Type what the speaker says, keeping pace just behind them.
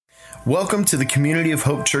Welcome to the Community of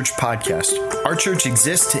Hope Church podcast. Our church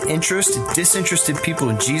exists to interest disinterested people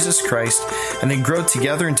in Jesus Christ and then grow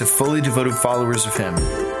together into fully devoted followers of Him.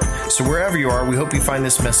 So wherever you are, we hope you find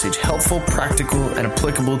this message helpful, practical, and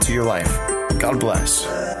applicable to your life. God bless.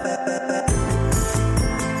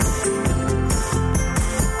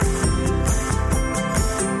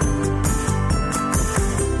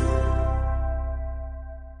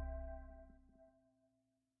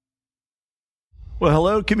 Well,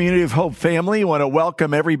 hello, Community of Hope family. I want to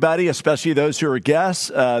welcome everybody, especially those who are guests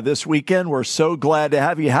this weekend. We're so glad to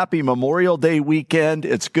have you. Happy Memorial Day weekend.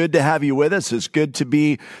 It's good to have you with us. It's good to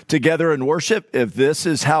be together in worship. If this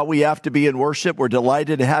is how we have to be in worship, we're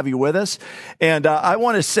delighted to have you with us. And I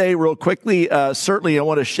want to say real quickly, certainly I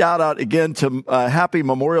want to shout out again to Happy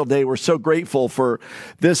Memorial Day. We're so grateful for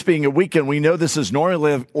this being a weekend. We know this is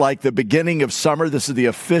normally like the beginning of summer. This is the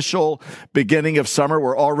official beginning of summer.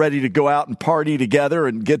 We're all ready to go out and party together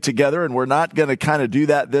and get together, and we're not going to kind of do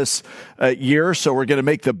that this year, so we're going to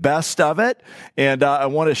make the best of it. And I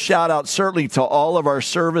want to shout out certainly to all of our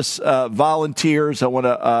service volunteers. I want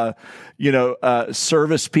to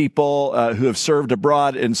service people who have served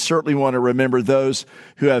abroad, and certainly want to remember those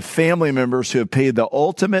who have family members who have paid the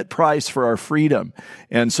ultimate price for our freedom.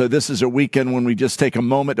 And so this is a weekend when we just take a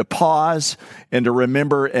moment to pause and to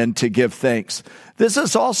remember and to give thanks. This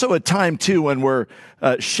is also a time, too, when we're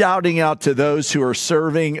shouting out to those who are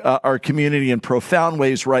serving our community in profound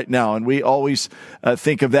ways right now. And we always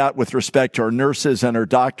think of that with respect to our nurses and our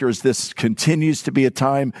doctors. This continues to be a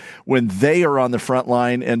time when they are on the front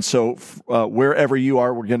line. And so wherever you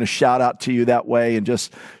are, we're going to shout out to you that way and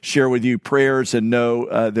just share with you prayers and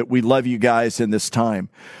know that we love you guys in this time.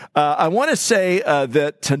 I want to say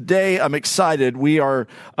that today I'm excited. We are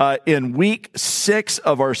in week 6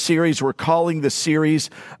 of our series. We're calling the series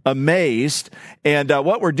Amazed. And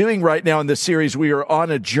what we're doing right now in this series, we are on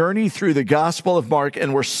a journey through the Gospel of Mark,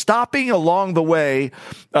 and we're stopping along the way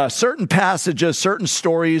certain passages, certain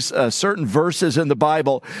stories, certain verses in the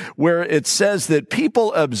Bible where it says that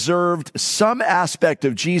people observed some aspect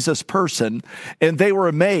of Jesus' person and they were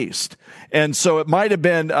amazed. And so it might have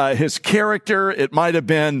been his character, it might have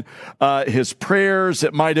been his prayers,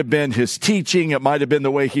 it might have been his teaching, it might have been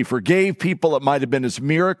the way he forgave people, it might have been his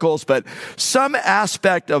miracles, but some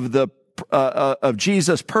aspect of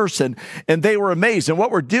Jesus' person, and they were amazed. And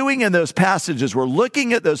what we're doing in those passages, we're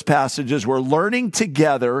looking at those passages, we're learning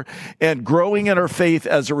together and growing in our faith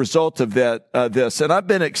as a result of this. And I've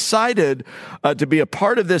been excited to be a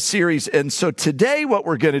part of this series. And so today what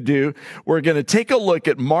we're going to do, we're going to take a look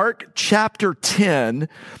at Mark chapter 10,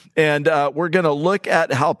 and we're going to look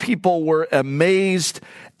at how people were amazed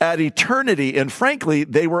at eternity. And frankly,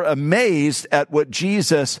 they were amazed at what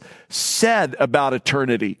Jesus said about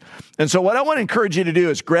eternity. And so what I want to encourage you to do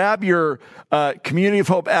is grab your Community of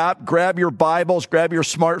Hope app, grab your Bibles, grab your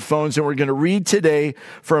smartphones, and we're going to read today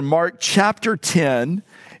from Mark chapter 10,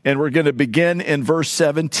 and we're going to begin in verse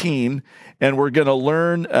 17, and we're going to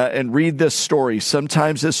learn and read this story.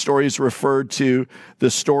 Sometimes this story is referred to the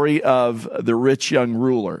story of the rich young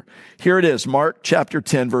ruler. Here it is, Mark chapter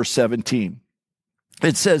 10, verse 17.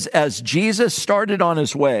 It says, as Jesus started on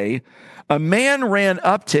his way, a man ran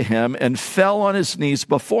up to him and fell on his knees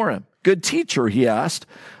before him. Good teacher, he asked,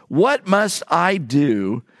 what must I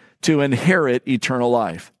do to inherit eternal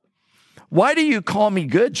life? Why do you call me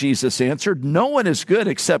good? Jesus answered, no one is good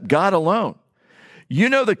except God alone. You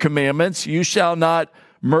know the commandments. You shall not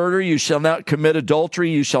murder. You shall not commit adultery.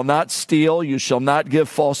 You shall not steal. You shall not give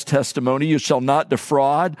false testimony. You shall not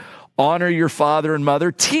defraud. Honor your father and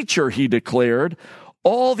mother. Teacher, he declared,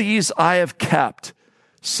 all these I have kept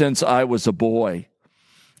since I was a boy.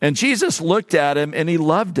 And Jesus looked at him and he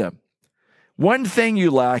loved him. One thing you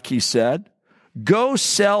lack, he said, go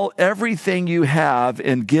sell everything you have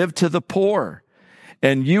and give to the poor,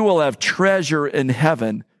 and you will have treasure in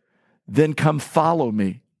heaven. Then come follow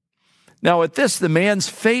me. Now at this, the man's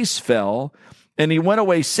face fell and he went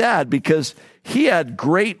away sad because he had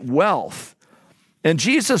great wealth. And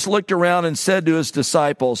Jesus looked around and said to his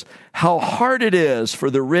disciples, how hard it is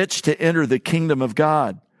for the rich to enter the kingdom of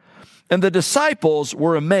God. And the disciples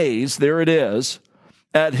were amazed, there it is,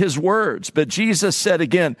 at his words. But Jesus said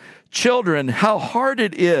again, children, how hard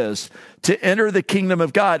it is to enter the kingdom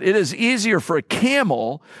of God. It is easier for a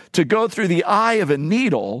camel to go through the eye of a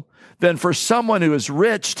needle than for someone who is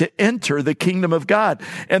rich to enter the kingdom of God.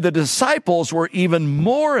 And the disciples were even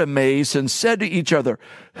more amazed and said to each other,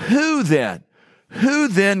 who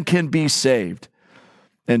then can be saved?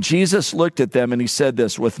 And Jesus looked at them and he said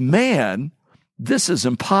this, with man, this is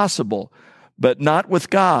impossible, but not with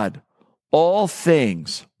God. All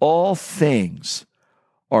things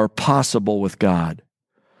are possible with God.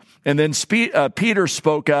 And then Peter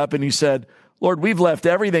spoke up and he said, Lord, we've left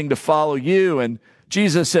everything to follow you. And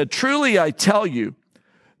Jesus said, truly, I tell you,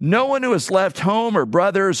 no one who has left home or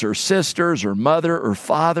brothers or sisters or mother or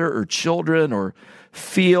father or children or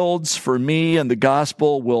fields for me and the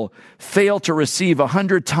gospel will fail to receive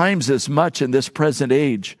 100 times as much in this present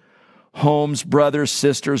age. Homes, brothers,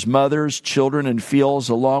 sisters, mothers, children, and fields,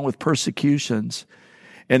 along with persecutions.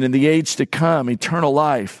 And in the age to come, eternal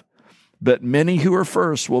life. But many who are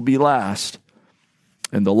first will be last,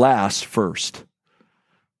 and the last first.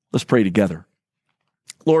 Let's pray together.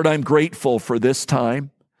 Lord, I'm grateful for this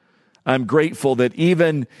time. I'm grateful that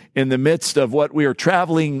even in the midst of what we are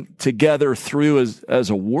traveling together through as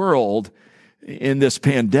a world in this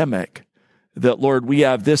pandemic, that, Lord, we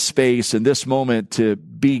have this space and this moment to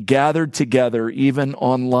be gathered together, even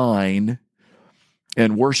online,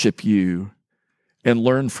 and worship you and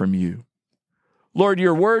learn from you. Lord,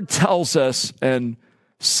 your word tells us and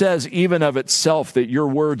says even of itself that your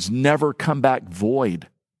words never come back void.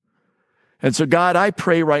 And so, God, I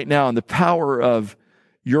pray right now in the power of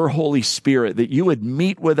your Holy Spirit that you would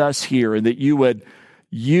meet with us here and that you would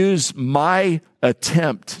use my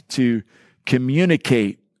attempt to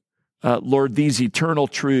communicate, Lord, these eternal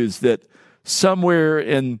truths, that somewhere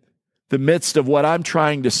in the midst of what I'm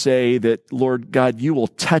trying to say, that, Lord God, you will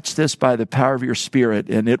touch this by the power of your Spirit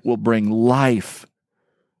and it will bring life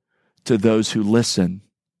to those who listen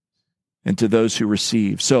and to those who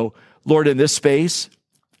receive. So, Lord, in this space,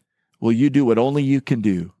 will you do what only you can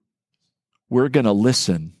do? We're going to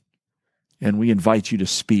listen, and we invite you to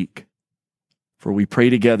speak. For we pray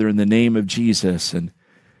together in the name of Jesus, and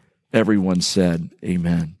everyone said,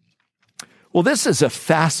 amen. Well, this is a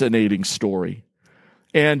fascinating story.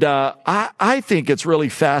 And I think it's really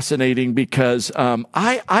fascinating because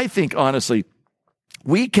I think, honestly,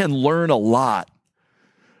 we can learn a lot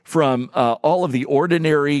from all of the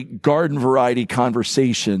ordinary garden variety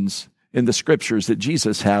conversations in the scriptures that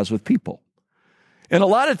Jesus has with people. And a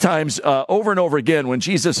lot of times, over and over again, when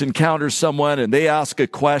Jesus encounters someone and they ask a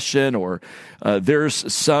question or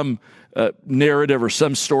there's some narrative or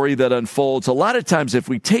some story that unfolds, a lot of times if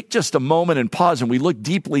we take just a moment and pause and we look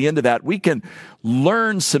deeply into that, we can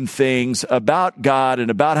learn some things about God and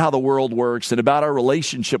about how the world works and about our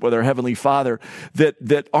relationship with our Heavenly Father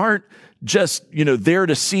that aren't just, there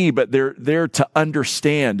to see, but they're there to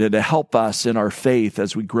understand and to help us in our faith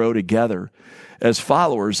as we grow together as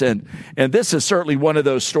followers. And this is certainly one of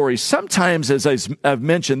those stories. Sometimes, as I've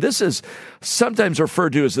mentioned, this is sometimes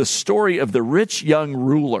referred to as the story of the rich young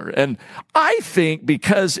ruler. And I think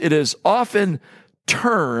because it is often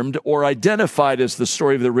termed or identified as the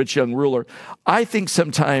story of the rich young ruler, I think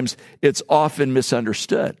sometimes it's often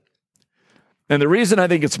misunderstood. And the reason I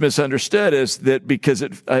think it's misunderstood is that because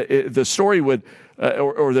the story would,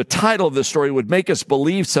 or the title of the story would make us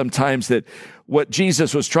believe sometimes that what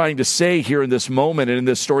Jesus was trying to say here in this moment and in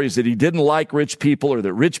this story is that he didn't like rich people, or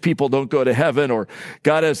that rich people don't go to heaven, or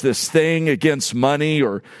God has this thing against money,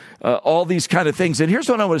 or all these kind of things. And here's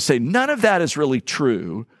what I want to say. None of that is really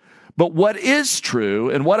true. But what is true,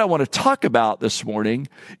 and what I want to talk about this morning,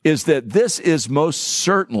 is that this is most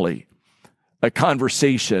certainly a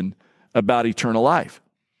conversation about eternal life.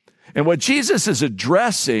 And what Jesus is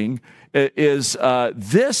addressing is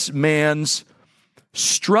this man's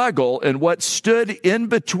struggle and what stood in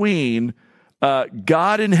between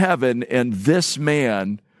God in heaven and this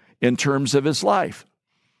man in terms of his life.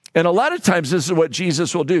 And a lot of times this is what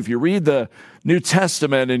Jesus will do. If you read the New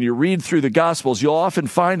Testament and you read through the Gospels, you'll often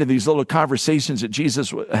find in these little conversations that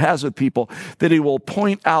Jesus has with people that he will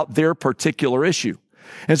point out their particular issue.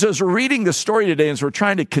 And so as we're reading the story today, and as we're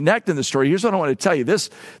trying to connect in the story, here's what I want to tell you. This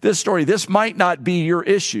story, this might not be your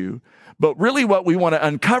issue, but really what we want to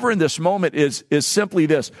uncover in this moment is simply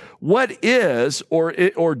this. What is,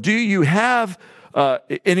 or do you have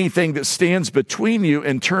anything that stands between you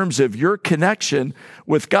in terms of your connection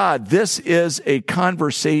with God? This is a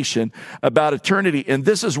conversation about eternity. And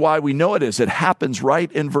this is why we know it is. It happens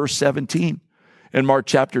right in verse 17 in Mark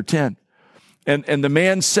chapter 10. And the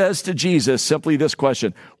man says to Jesus simply this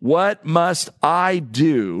question: what must I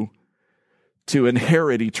do to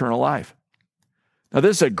inherit eternal life? Now,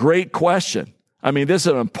 this is a great question. I mean, this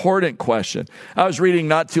is an important question. I was reading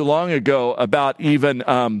not too long ago about even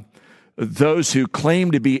those who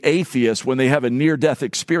claim to be atheists. When they have a near-death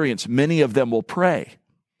experience, many of them will pray.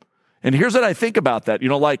 And here's what I think about that.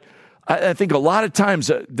 I think a lot of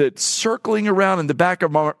times that circling around in the back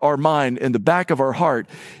of our mind, in the back of our heart,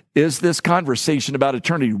 is this conversation about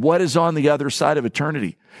eternity. What is on the other side of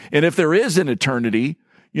eternity? And if there is an eternity,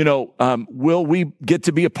 will we get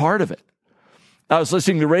to be a part of it? I was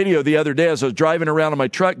listening to the radio the other day as I was driving around in my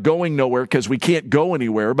truck going nowhere because we can't go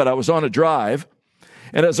anywhere, but I was on a drive.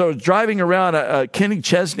 And as I was driving around, Kenny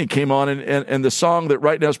Chesney came on, and the song that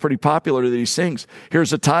right now is pretty popular that he sings, here's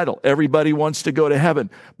the title, Everybody Wants to Go to Heaven,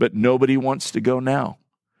 but Nobody Wants to Go Now.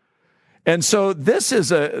 And so this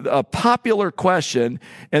is a popular question.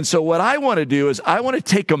 And so what I want to do is I want to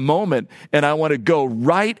take a moment and I want to go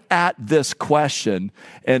right at this question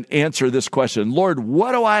and answer this question. Lord,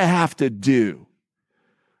 what do I have to do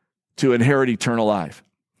to inherit eternal life?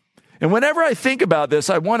 And whenever I think about this,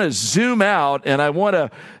 I want to zoom out and I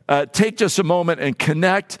want to take just a moment and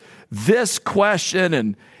connect this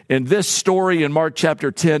question and this story in Mark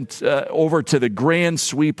chapter 10 over to the grand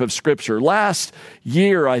sweep of Scripture. Last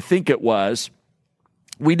year, I think it was,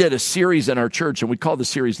 we did a series in our church, and we called the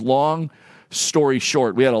series Long Story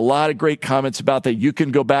Short. We had a lot of great comments about that. You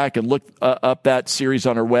can go back and look up that series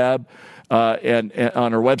on our web. And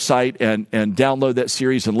on our website and download that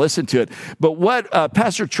series and listen to it. But what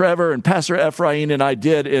Pastor Trevor and Pastor Ephraim and I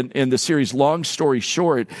did in the series Long Story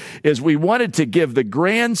Short is we wanted to give the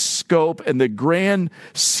grand scope and the grand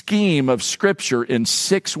scheme of Scripture in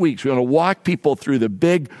 6 weeks. We want to walk people through the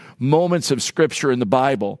big moments of Scripture in the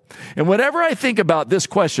Bible. And whenever I think about this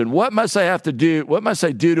question, what must I have to do? What must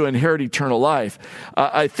I do to inherit eternal life?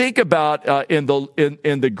 I think about in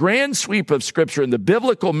the grand sweep of Scripture, in the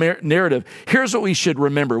biblical narrative, here's what we should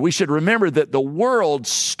remember. We should remember that the world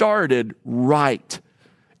started right.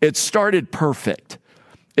 It started perfect.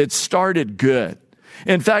 It started good.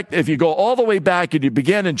 In fact, if you go all the way back and you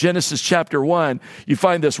begin in Genesis chapter 1, you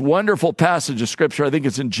find this wonderful passage of Scripture. I think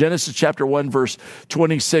it's in Genesis chapter 1, verse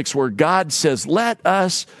 26, where God says, let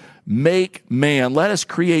us make man, let us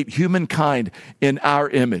create humankind in our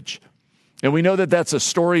image. And we know that that's a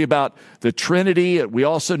story about the Trinity. We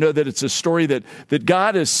also know that it's a story that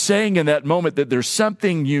God is saying in that moment that there's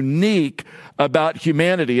something unique about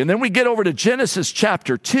humanity. And then we get over to Genesis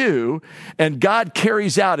chapter 2, and God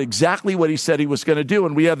carries out exactly what he said he was going to do.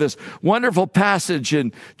 And we have this wonderful passage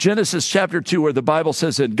in Genesis chapter 2 where the Bible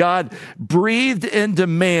says that God breathed into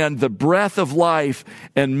man the breath of life,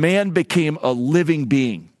 and man became a living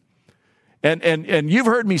being. And you've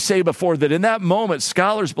heard me say before that in that moment,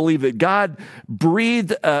 scholars believe that God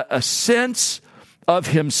breathed a sense of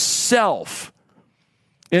himself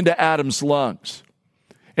into Adam's lungs.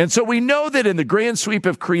 And so we know that in the grand sweep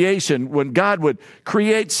of creation, when God would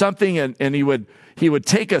create something and he would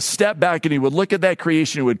take a step back and he would look at that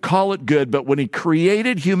creation, he would call it good. But when he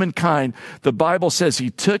created humankind, the Bible says he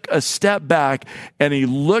took a step back and he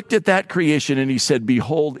looked at that creation and he said,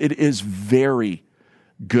 behold, it is very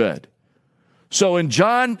good. So in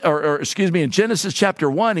in Genesis chapter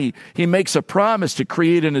 1, he makes a promise to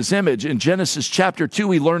create in his image. In Genesis chapter 2,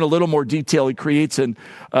 we learn a little more detail. He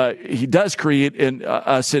does create in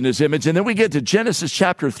us in his image. And then we get to Genesis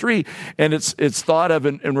chapter 3, and it's thought of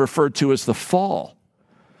and referred to as the fall.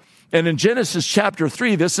 And in Genesis chapter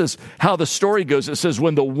 3, this is how the story goes. It says,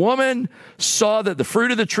 when the woman saw that the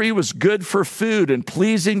fruit of the tree was good for food and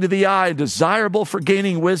pleasing to the eye and desirable for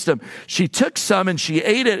gaining wisdom, she took some and she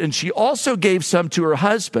ate it, and she also gave some to her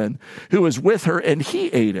husband who was with her, and he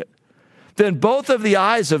ate it. Then both of the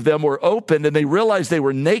eyes of them were opened, and they realized they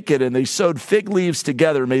were naked, and they sewed fig leaves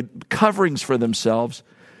together and made coverings for themselves.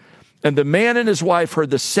 And the man and his wife heard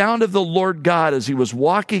the sound of the Lord God as he was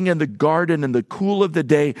walking in the garden in the cool of the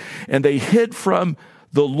day, and they hid from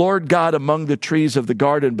the Lord God among the trees of the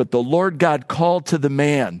garden. But the Lord God called to the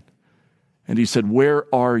man, and he said, where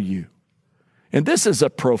are you? And this is a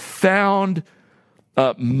profound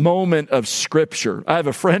moment of Scripture. I have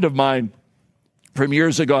a friend of mine from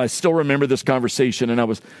years ago. I still remember this conversation, and I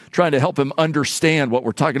was trying to help him understand what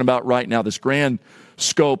we're talking about right now, this grand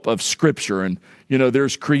scope of Scripture. And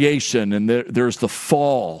there's creation and there's the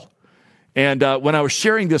fall. And when I was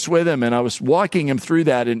sharing this with him and I was walking him through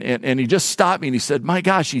that, and he just stopped me and he said, my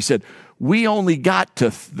gosh, he said, we only got to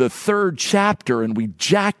the 3rd chapter and we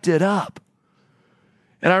jacked it up.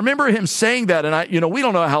 And I remember him saying that, and we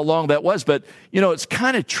don't know how long that was, but it's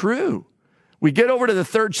kind of true. We get over to the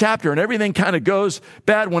 3rd chapter and everything kind of goes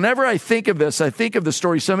bad. Whenever I think of this, I think of the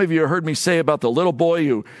story some of you have heard me say about the little boy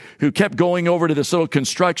who kept going over to this little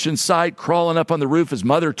construction site, crawling up on the roof. His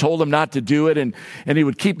mother told him not to do it, and he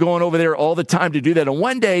would keep going over there all the time to do that. And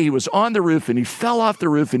one day he was on the roof and he fell off the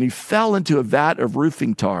roof and he fell into a vat of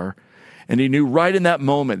roofing tar. And he knew right in that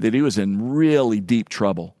moment that he was in really deep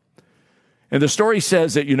trouble. And the story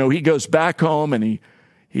says that, he goes back home and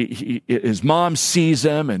his mom sees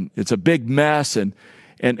him, and it's a big mess, and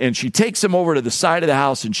she takes him over to the side of the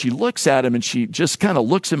house, and she looks at him, and she just kind of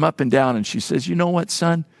looks him up and down, and she says, you know what,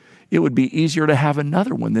 son? It would be easier to have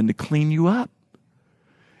another one than to clean you up.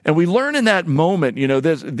 And we learn in that moment,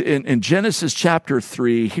 this, in Genesis chapter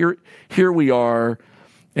 3, here we are,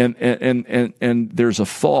 and there's a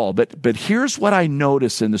fall. But here's what I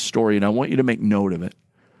notice in the story, and I want you to make note of it.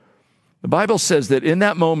 The Bible says that in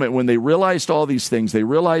that moment when they realized all these things, they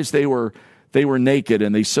realized they were naked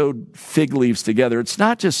and they sewed fig leaves together. It's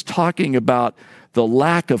not just talking about the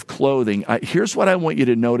lack of clothing. Here's what I want you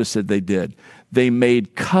to notice that they did. They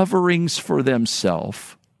made coverings for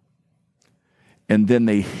themselves, and then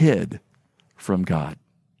they hid from God.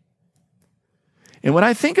 And when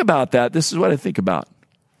I think about that, this is what I think about.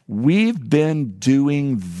 We've been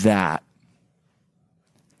doing that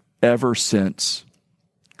ever since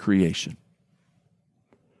creation.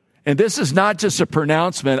 And this is not just a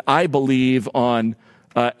pronouncement, I believe, on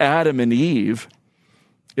Adam and Eve.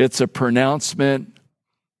 It's a pronouncement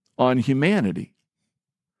on humanity.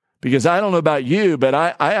 Because I don't know about you, but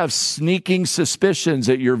I have sneaking suspicions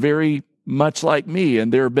that you're very much like me.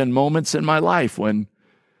 And there have been moments in my life when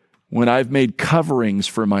I've made coverings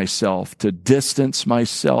for myself to distance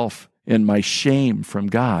myself and my shame from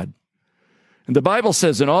God. And the Bible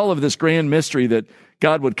says in all of this grand mystery that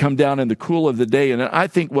God would come down in the cool of the day. And I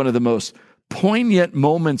think one of the most poignant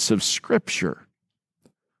moments of Scripture,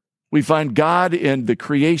 we find God in the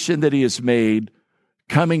creation that He has made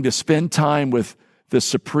coming to spend time with the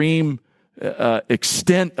supreme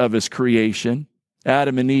extent of His creation,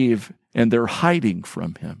 Adam and Eve, and they're hiding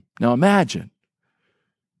from Him. Now imagine.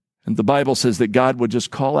 And the Bible says that God would just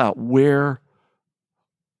call out, "Where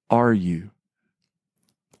are you?"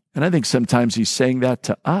 And I think sometimes He's saying that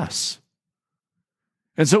to us.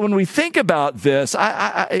 And so when we think about this,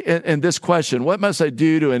 and this question, what must I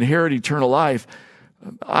do to inherit eternal life?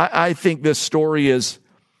 I think this story is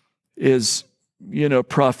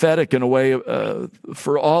prophetic in a way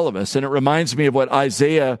for all of us. And it reminds me of what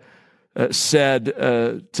Isaiah said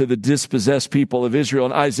to the dispossessed people of Israel.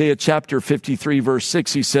 In Isaiah chapter 53, verse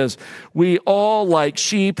 6, he says, "We all like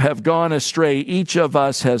sheep have gone astray. Each of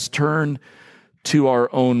us has turned to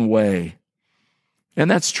our own way."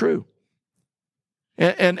 And that's true.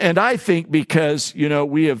 And I think because,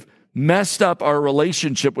 we have messed up our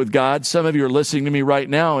relationship with God. Some of you are listening to me right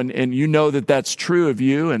now, and you know that that's true of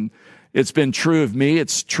you, and it's been true of me.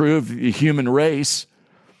 It's true of the human race.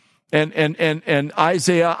 And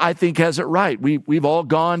Isaiah, I think, has it right. We've all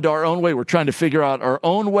gone to our own way. We're trying to figure out our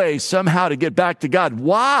own way somehow to get back to God.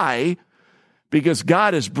 Why? Because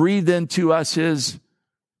God has breathed into us His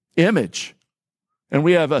image. And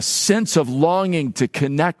we have a sense of longing to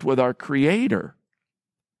connect with our Creator.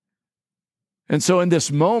 And so in this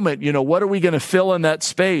moment, what are we going to fill in that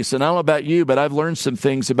space? And I don't know about you, but I've learned some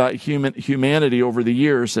things about humanity over the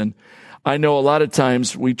years. And I know a lot of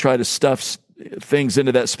times we try to stuff things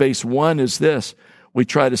into that space. One is this: we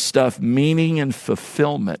try to stuff meaning and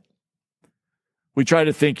fulfillment. We try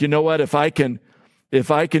to think, if I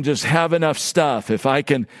can just have enough stuff, if I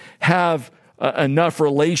can have enough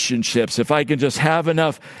relationships, if I can just have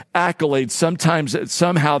enough accolades,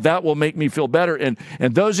 somehow that will make me feel better. And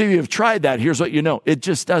those of you who have tried that, here's what you know: it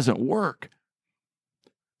just doesn't work.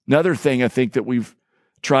 Another thing I think that we've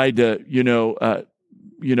tried to,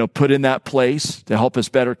 put in that place to help us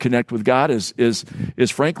better connect with God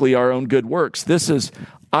is frankly our own good works. This is,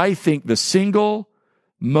 I think, the single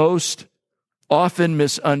most often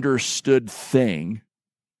misunderstood thing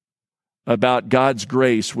about God's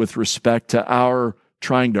grace with respect to our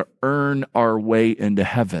trying to earn our way into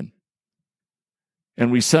heaven.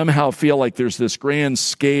 And we somehow feel like there's this grand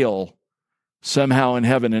scale somehow in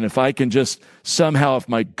heaven. And if I can just somehow, if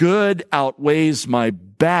my good outweighs my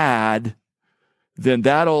bad, then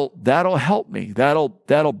that'll help me.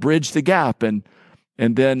 That'll bridge the gap. And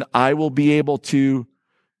then I will be able to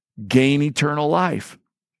gain eternal life.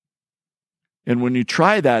 And when you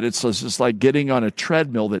try that, it's just like getting on a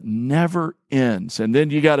treadmill that never ends. And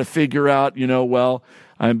then you got to figure out,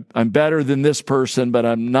 I'm better than this person, but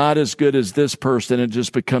I'm not as good as this person. It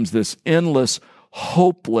just becomes this endless,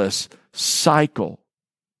 hopeless cycle.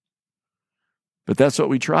 But that's what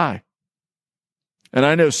we try. And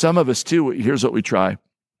I know some of us too, here's what we try.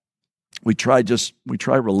 We try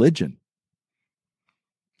religion.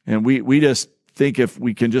 And we just think if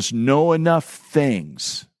we can just know enough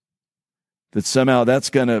things that somehow that's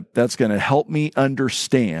gonna help me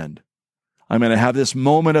understand. I'm going to have this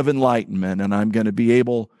moment of enlightenment, and I'm going to be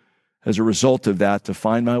able, as a result of that, to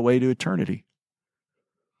find my way to eternity.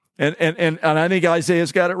 And I think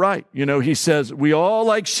Isaiah's got it right. He says, we all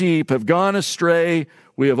like sheep have gone astray.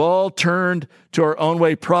 We have all turned to our own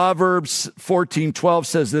way. Proverbs 14:12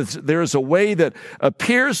 says this: there is a way that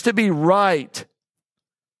appears to be right,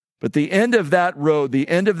 but the end of that road, the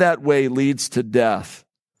end of that way leads to death.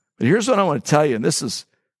 But here's what I want to tell you, and this is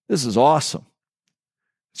This is awesome.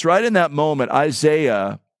 It's right in that moment,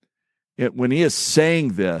 Isaiah, when he is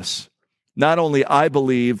saying this, not only I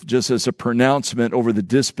believe just as a pronouncement over the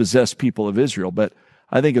dispossessed people of Israel, but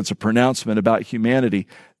I think it's a pronouncement about humanity.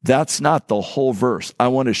 That's not the whole verse. I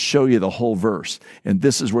want to show you the whole verse. And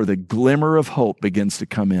this is where the glimmer of hope begins to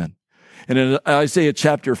come in. And in Isaiah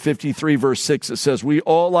chapter 53, verse 6, it says, we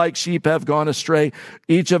all like sheep have gone astray.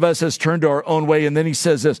 Each of us has turned to our own way. And then he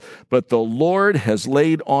says this, but the Lord has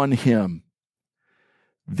laid on him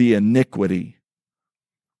the iniquity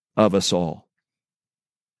of us all.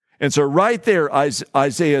 And so right there,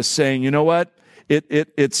 Isaiah is saying, you know what?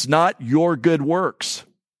 It's not your good works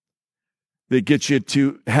that get you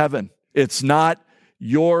to heaven. It's not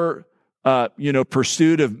your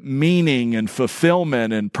pursuit of meaning and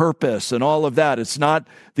fulfillment and purpose and all of that. It's not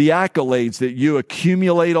the accolades that you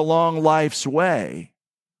accumulate along life's way.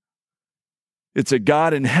 It's a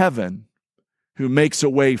God in heaven who makes a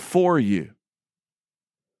way for you.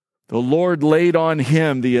 The Lord laid on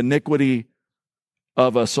him the iniquity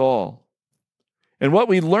of us all. And what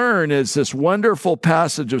we learn is this wonderful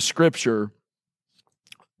passage of Scripture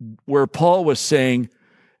where Paul was saying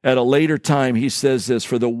at a later time, he says this,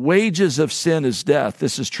 for the wages of sin is death.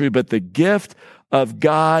 This is true, but the gift of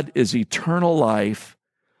God is eternal life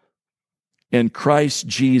in Christ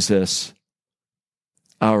Jesus,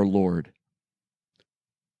 our Lord.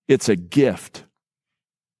 It's a gift.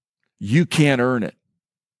 You can't earn it.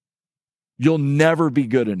 You'll never be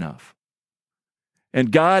good enough.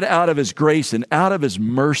 And God, out of his grace and out of his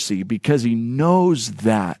mercy, because he knows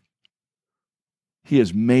that, he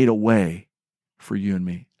has made a way for you and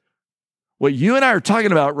me. What you and I are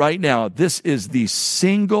talking about right now, this is the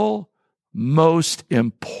single most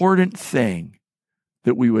important thing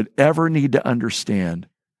that we would ever need to understand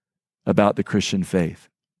about the Christian faith.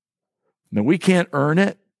 Now, we can't earn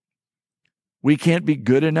it. We can't be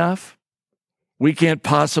good enough. We can't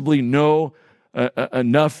possibly know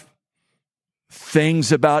enough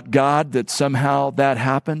things about God that somehow that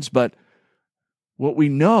happens. But what we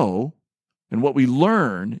know and what we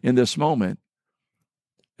learn in this moment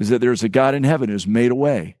is that there's a God in heaven who's made a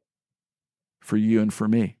way for you and for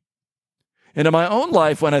me. And in my own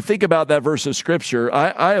life, when I think about that verse of Scripture,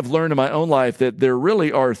 I have learned in my own life that there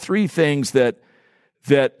really are three things that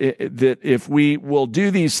if we will do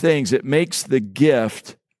these things, it makes the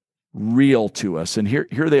gift real to us. And here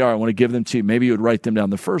they are. I want to give them to you. Maybe you would write them down.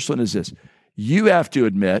 The first one is this. You have to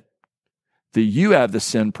admit that you have the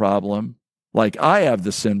sin problem, like I have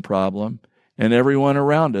the sin problem, and everyone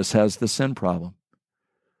around us has the sin problem.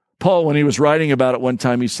 Paul, when he was writing about it one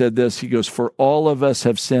time, he said this. He goes, for all of us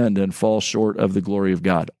have sinned and fall short of the glory of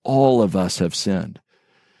God. All of us have sinned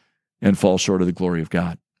and fall short of the glory of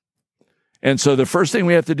God. And so the first thing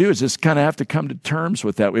we have to do is just kind of have to come to terms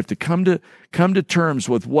with that. We have to come to terms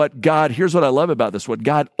with what God, here's what I love about this, what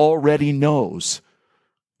God already knows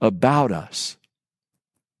about us.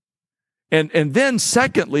 And then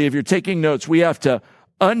secondly, if you're taking notes, we have to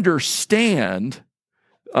understand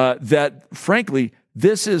that, frankly,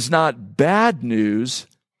 this is not bad news,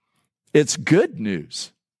 it's good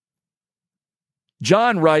news.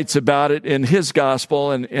 John writes about it in his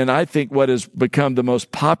gospel, and I think what has become the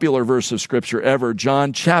most popular verse of Scripture ever,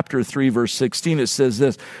 John chapter 3, verse 16, it says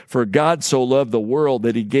this, for God so loved the world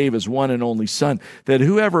that he gave his one and only Son, that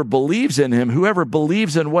whoever believes in him, whoever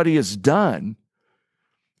believes in what he has done,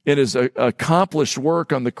 in his accomplished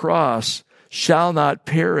work on the cross, shall not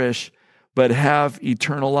perish, but have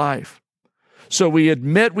eternal life. So we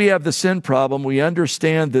admit we have the sin problem. We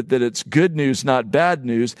understand that it's good news, not bad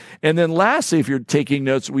news. And then lastly, if you're taking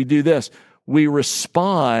notes, we do this. We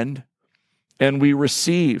respond and we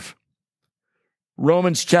receive.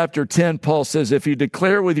 Romans chapter 10, Paul says, if you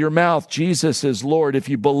declare with your mouth Jesus is Lord, if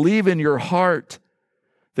you believe in your heart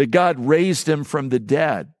that God raised him from the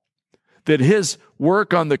dead, that his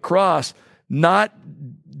work on the cross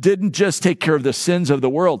didn't just take care of the sins of the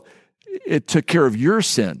world, it took care of your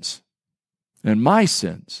sins and my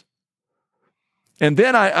sins. And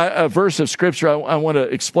then a verse of Scripture I want to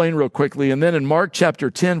explain real quickly. And then in Mark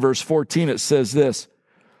chapter 10, verse 14, it says this.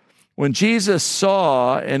 When Jesus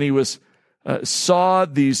saw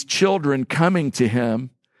these children coming to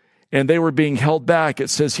him, and they were being held back,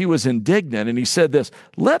 it says he was indignant, and he said this,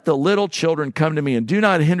 let the little children come to me, and do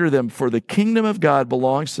not hinder them, for the kingdom of God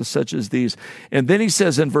belongs to such as these. And then he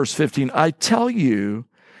says in verse 15, I tell you,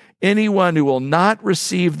 anyone who will not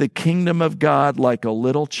receive the kingdom of God like a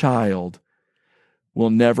little child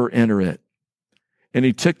will never enter it. And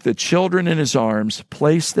he took the children in his arms,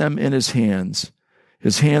 placed them in his hands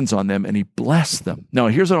on them, and he blessed them. Now,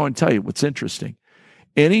 here's what I want to tell you, what's interesting.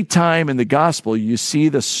 Anytime in the gospel you see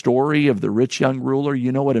the story of the rich young ruler,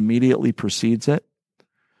 you know what immediately precedes it?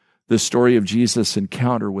 The story of Jesus'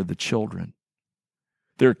 encounter with the children.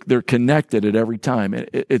 They're connected at every time.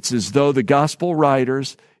 It's as though the gospel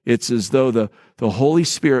writers, it's as though the Holy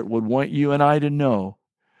Spirit would want you and I to know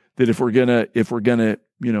that if we're gonna,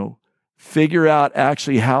 figure out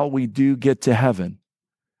actually how we do get to heaven,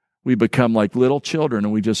 we become like little children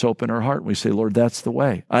and we just open our heart and we say, Lord, that's the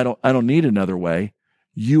way. I don't need another way.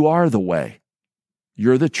 You are the way.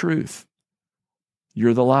 You're the truth.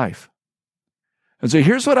 You're the life. And so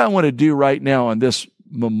here's what I want to do right now on this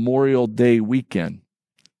Memorial Day weekend.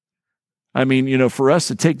 I mean, for us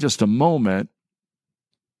to take just a moment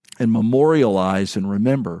and memorialize and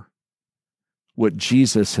remember what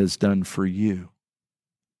Jesus has done for you.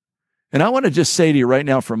 And I want to just say to you right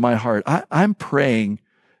now from my heart, I'm praying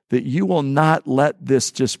that you will not let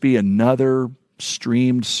this just be another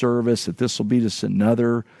streamed service, that this will be just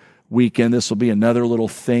another weekend. This will be another little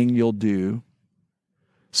thing you'll do.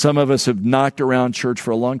 Some of us have knocked around church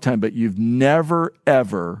for a long time, but you've never,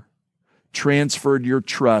 ever transferred your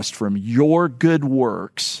trust from your good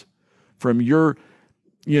works, from your,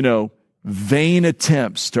 vain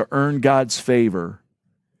attempts to earn God's favor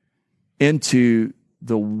into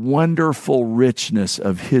the wonderful richness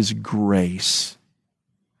of His grace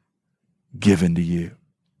given to you.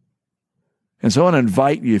 And so I want to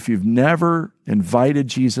invite you, if you've never invited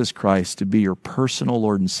Jesus Christ to be your personal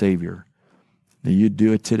Lord and Savior, that you'd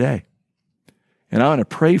do it today. And I want to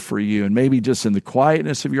pray for you, and maybe just in the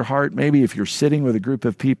quietness of your heart, maybe if you're sitting with a group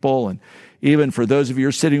of people, and even for those of you who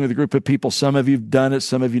are sitting with a group of people, some of you have done it,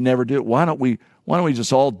 some of you never do it. Why don't we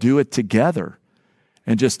just all do it together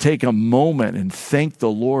and just take a moment and thank the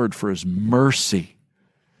Lord for His mercy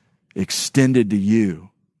extended to you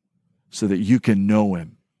so that you can know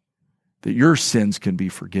Him, that your sins can be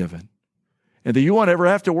forgiven, and that you won't ever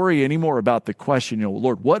have to worry anymore about the question,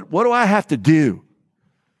 Lord, what do I have to do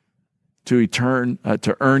to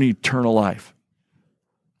earn eternal life?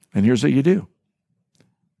 And here's what you do.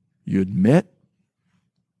 You admit,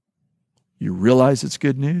 you realize it's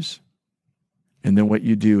good news, and then what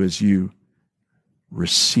you do is you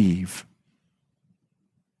receive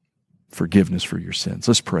forgiveness for your sins.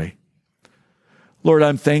 Let's pray. Lord,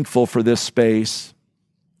 I'm thankful for this space.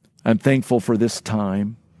 I'm thankful for this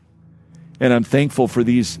time. And I'm thankful for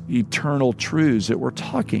these eternal truths that we're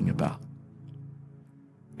talking about.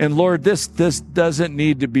 And Lord, this doesn't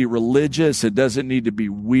need to be religious. It doesn't need to be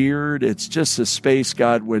weird. It's just a space,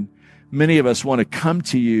 God, when many of us want to come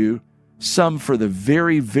to you, some for the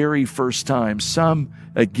very, very first time, some,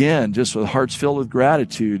 again, just with hearts filled with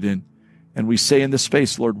gratitude. And we say in this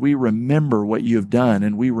space, Lord, we remember what you have done,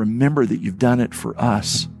 and we remember that you've done it for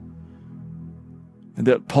us. And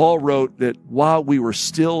that Paul wrote that while we were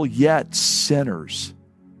still yet sinners,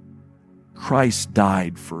 Christ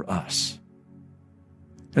died for us.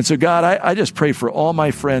 And so, God, I just pray for all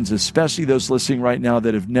my friends, especially those listening right now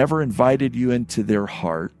that have never invited you into their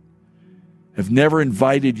heart, have never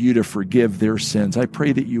invited you to forgive their sins. I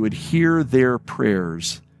pray that you would hear their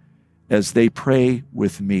prayers as they pray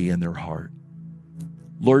with me in their heart.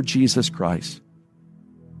 Lord Jesus Christ,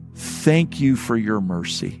 thank you for your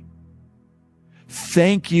mercy.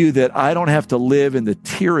 Thank you that I don't have to live in the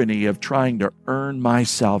tyranny of trying to earn my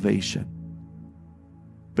salvation.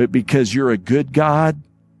 But because you're a good God,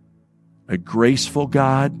 a graceful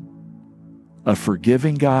God, a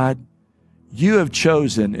forgiving God, you have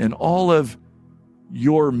chosen in all of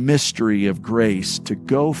your mystery of grace to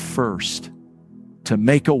go first, to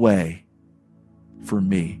make a way for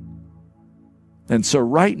me. And so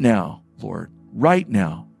right now, Lord, right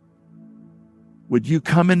now, would you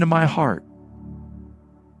come into my heart?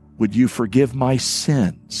 Would you forgive my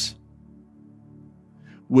sins?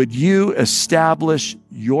 Would you establish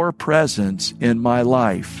your presence in my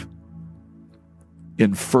life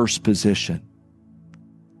in first position?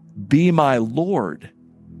 Be my Lord.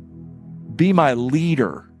 Be my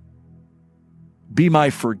leader. Be my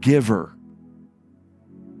forgiver.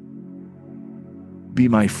 Be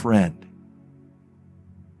my friend.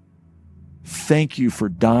 Thank you for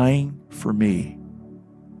dying for me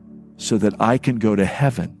so that I can go to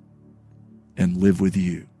heaven and live with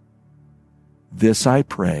you. This I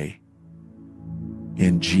pray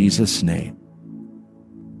in Jesus' name.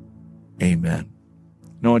 Amen.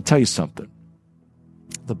 Now, I want to tell you something.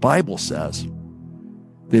 The Bible says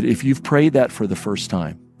that if you've prayed that for the first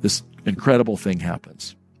time, this incredible thing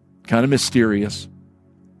happens. Kind of mysterious,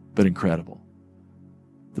 but incredible.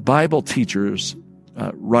 The Bible teachers,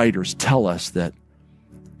 writers tell us that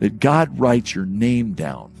God writes your name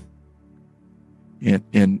down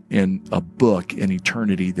in a book in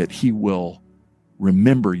eternity that he will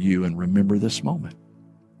remember you and remember this moment.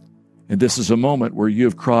 And this is a moment where you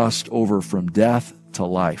have crossed over from death to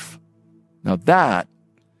life. Now that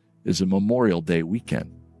is a Memorial Day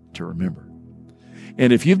weekend to remember.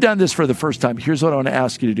 And if you've done this for the first time, here's what I want to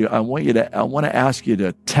ask you to do. I want to ask you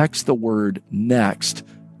to text the word NEXT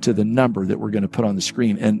to the number that we're going to put on the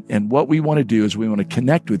screen. And what we want to do is we want to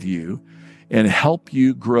connect with you and help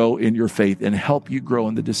you grow in your faith and help you grow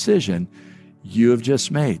in the decision you have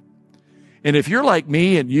just made. And if you're like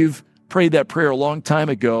me and you've prayed that prayer a long time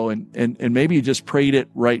ago and maybe you just prayed it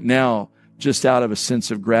right now just out of a sense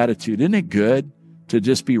of gratitude, isn't it good to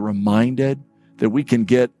just be reminded that we can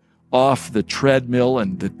get off the treadmill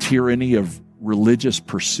and the tyranny of religious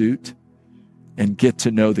pursuit and get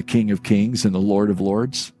to know the King of Kings and the Lord of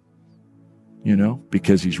Lords,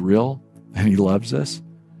 because he's real and he loves us?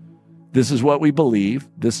 This is what we believe.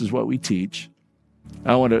 This is what we teach.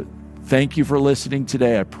 I want to thank you for listening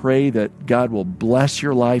today. I pray that God will bless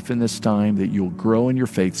your life in this time, that you'll grow in your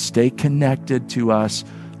faith. Stay connected to us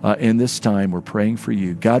in this time. We're praying for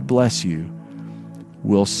you. God bless you.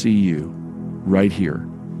 We'll see you right here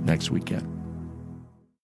next weekend.